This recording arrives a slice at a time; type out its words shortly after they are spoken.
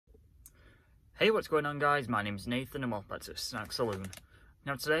Hey, what's going on guys? My name's Nathan and welcome back to Snack Saloon.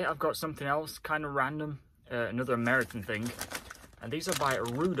 Now today I've got something else, kind of random, another American thing. And these are by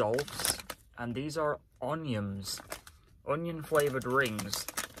Rudolph's, and these are Onyums, onion flavoured rings.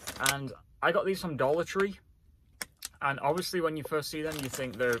 And I got these from Dollar Tree. And obviously when you first see them you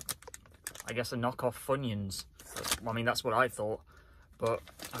think they're, I guess, a knockoff Funyuns. I mean, that's what I thought. But,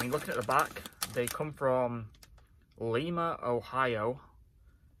 I mean, looking at the back, they come from Lima, Ohio.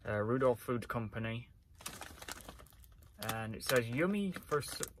 Rudolph Food Company, and it says yummy for,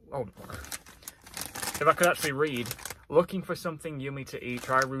 oh, if I could actually read, looking for something yummy to eat,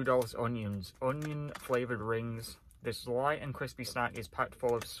 try Rudolph's Onyums, onion flavored rings. This light and crispy snack is packed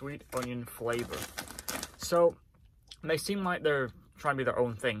full of sweet onion flavor. So they seem like they're trying to be their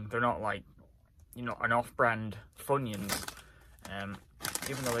own thing. They're not like, you know, an off-brand Funyuns,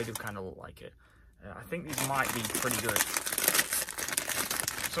 even though they do kind of look like it. I think these might be pretty good.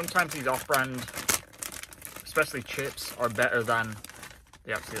 Sometimes these off-brand, especially chips, are better than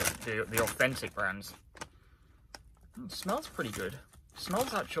the authentic brands. It smells pretty good. It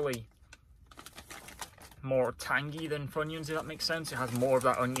smells actually more tangy than Funyuns, if that makes sense. It has more of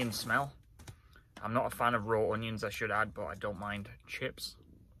that onion smell. I'm not a fan of raw onions, I should add, but I don't mind chips.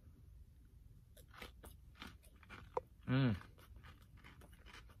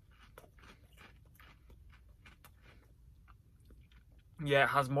 Yeah, it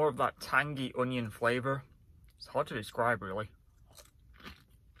has more of that tangy onion flavour. It's hard to describe, really.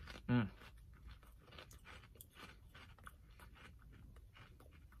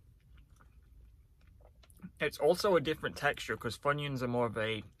 It's also a different texture, because Funyuns are more of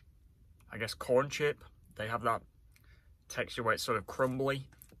a, I guess, corn chip. They have that texture where it's sort of crumbly,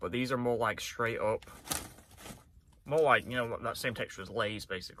 but these are more like straight up. More like, you know, that same texture as Lay's,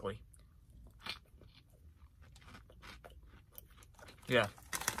 basically. Yeah,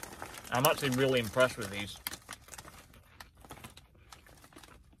 I'm actually really impressed with these.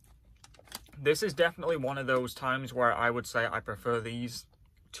 This is definitely one of those times where I would say I prefer these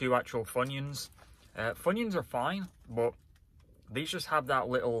to actual Funyuns. Funyuns are fine, but these just have that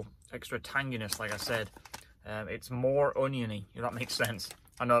little extra tanginess, like I said. It's more oniony, if that makes sense.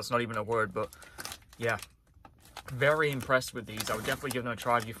 I know that's not even a word, but yeah. Very impressed with these. I would definitely give them a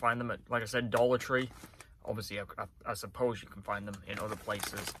try if you find them at, like I said, Dollar Tree. Obviously, I suppose you can find them in other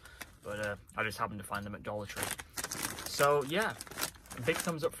places, but I just happen to find them at Dollar Tree. So, yeah, big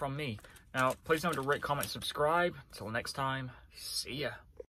thumbs up from me. Now, please don't forget to rate, comment, subscribe. Until next time, see ya.